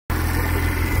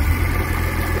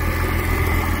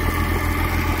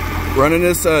Running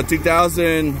this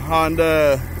 2000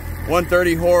 Honda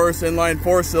 130 horse inline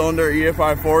 4-cylinder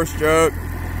EFI 4-stroke.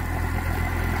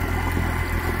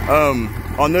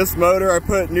 On this motor I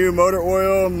put new motor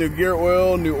oil, new gear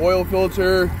oil, new oil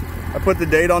filter. I put the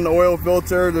date on the oil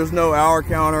filter. There's no hour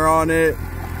counter on it.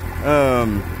 A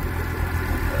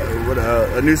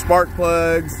new spark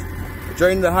plugs.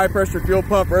 Drained the high pressure fuel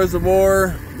pump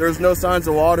reservoir. There's no signs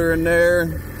of water in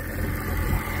there.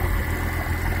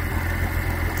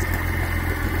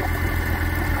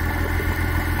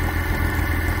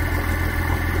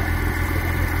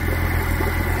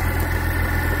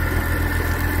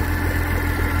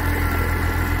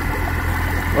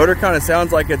 Motor kind of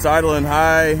sounds like it's idling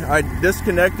high. I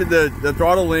disconnected the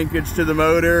throttle linkage to the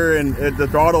motor, and the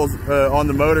throttle's on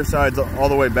the motor side's all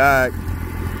the way back.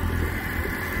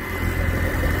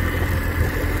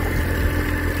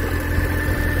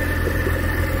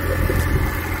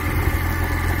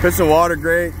 Piston water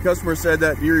great. Customer said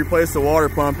that you replaced the water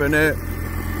pump in it.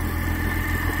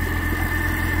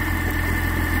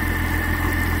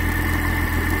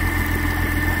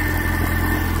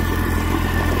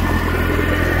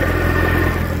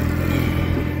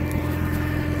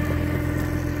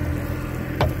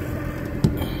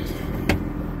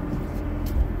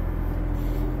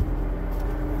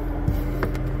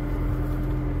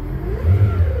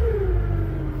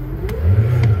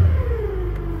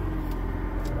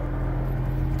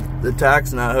 The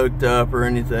tach's not hooked up or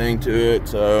anything to it,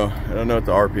 so I don't know what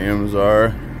the RPMs are.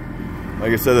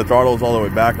 Like I said, the throttle's all the way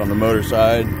back on the motor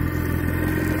side.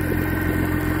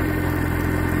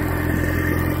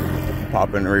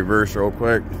 Pop in reverse real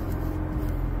quick.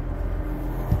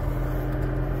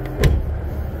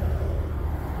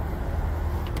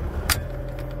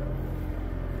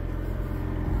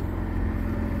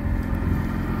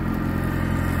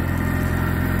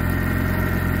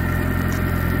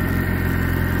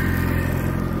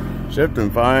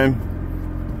 Shifting fine.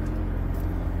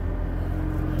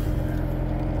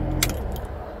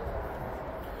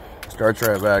 Starts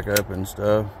right back up and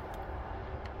stuff.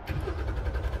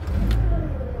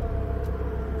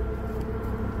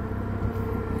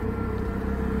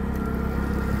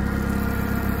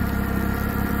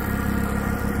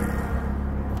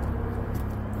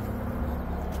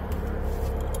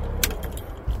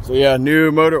 So yeah,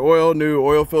 new motor oil, new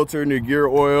oil filter, new gear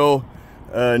oil.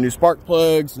 New spark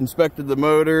plugs, inspected the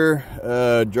motor,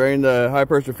 drained the high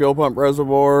pressure fuel pump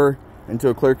reservoir into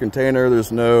a clear container.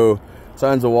 There's no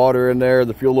signs of water in there.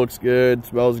 The fuel looks good,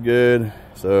 smells good,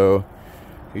 so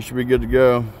you should be good to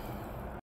go.